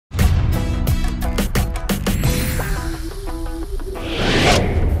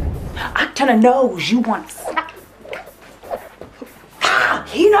Turner knows you want to smack him.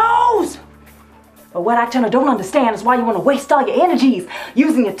 He knows! But what Ike Turner don't understand is why you want to waste all your energies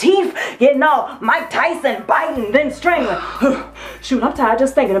using your teeth, getting all Mike Tyson, biting, then strangling. Shoot, I'm tired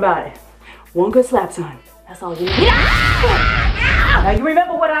just thinking about it. One good slap, son. That's all you need. Now you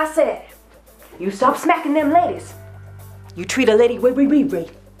remember what I said. You stop smacking them ladies. You treat a lady with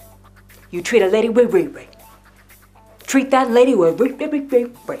You treat a lady with Treat that lady with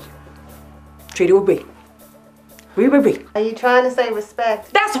Treat her with Are you trying to say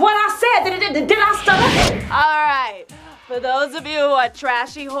respect? That's what I said. Did I stutter? All right. For those of you who are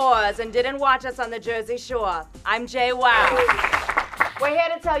trashy whores and didn't watch us on the Jersey Shore, I'm Jay Wow. We're here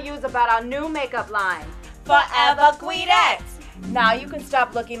to tell you about our new makeup line, Forever Queedettes. Now you can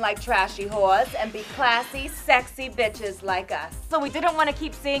stop looking like trashy whores and be classy, sexy bitches like us. So we didn't want to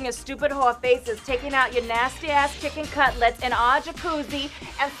keep seeing your stupid whore faces taking out your nasty ass chicken cutlets in our jacuzzi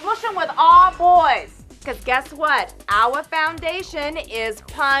and smushing with our boys. Cause guess what? Our foundation is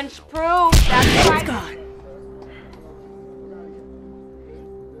punch proof. That's right. God.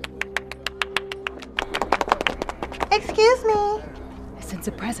 Excuse me. I sense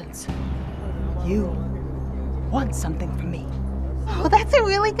a presence. You want something from me. Oh, that's a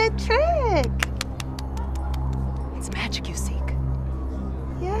really good trick. It's magic you seek.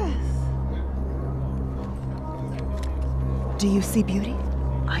 Yes. Do you see beauty?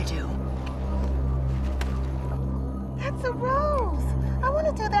 I do. That's a rose. I want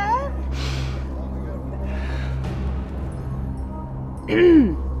to do that.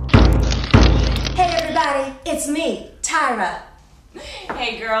 Hey everybody, it's me, Tyra.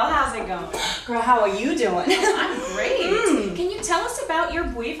 Hey girl, how's it going? Girl, how are you doing? I'm great. Can you tell us about your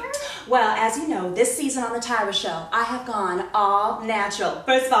boyfriend? Well, as you know, this season on the Tyra Show, I have gone all natural.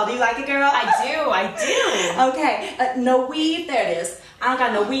 First of all, do you like it, girl? I do. Okay, no weave, there it is. I don't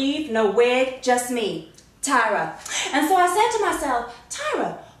got no weave, no wig, just me, Tyra. And so I said to myself,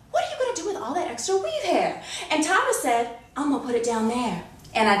 Tyra, what are you gonna do with all that extra weave hair? And Tyra said, I'm gonna put it down there.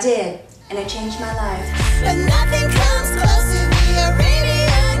 And I did, and it changed my life. But nothing comes close to the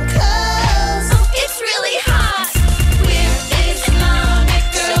Arabian coast. It's really hot. We're Islamic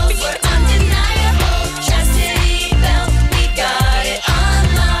girls. We're undeniable. Chastity belt, we got it on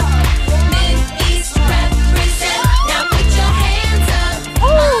lock. Mid-East represent. Now put your hands up.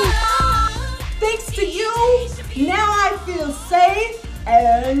 Thanks to you, now I feel safe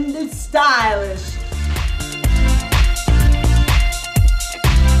and stylish.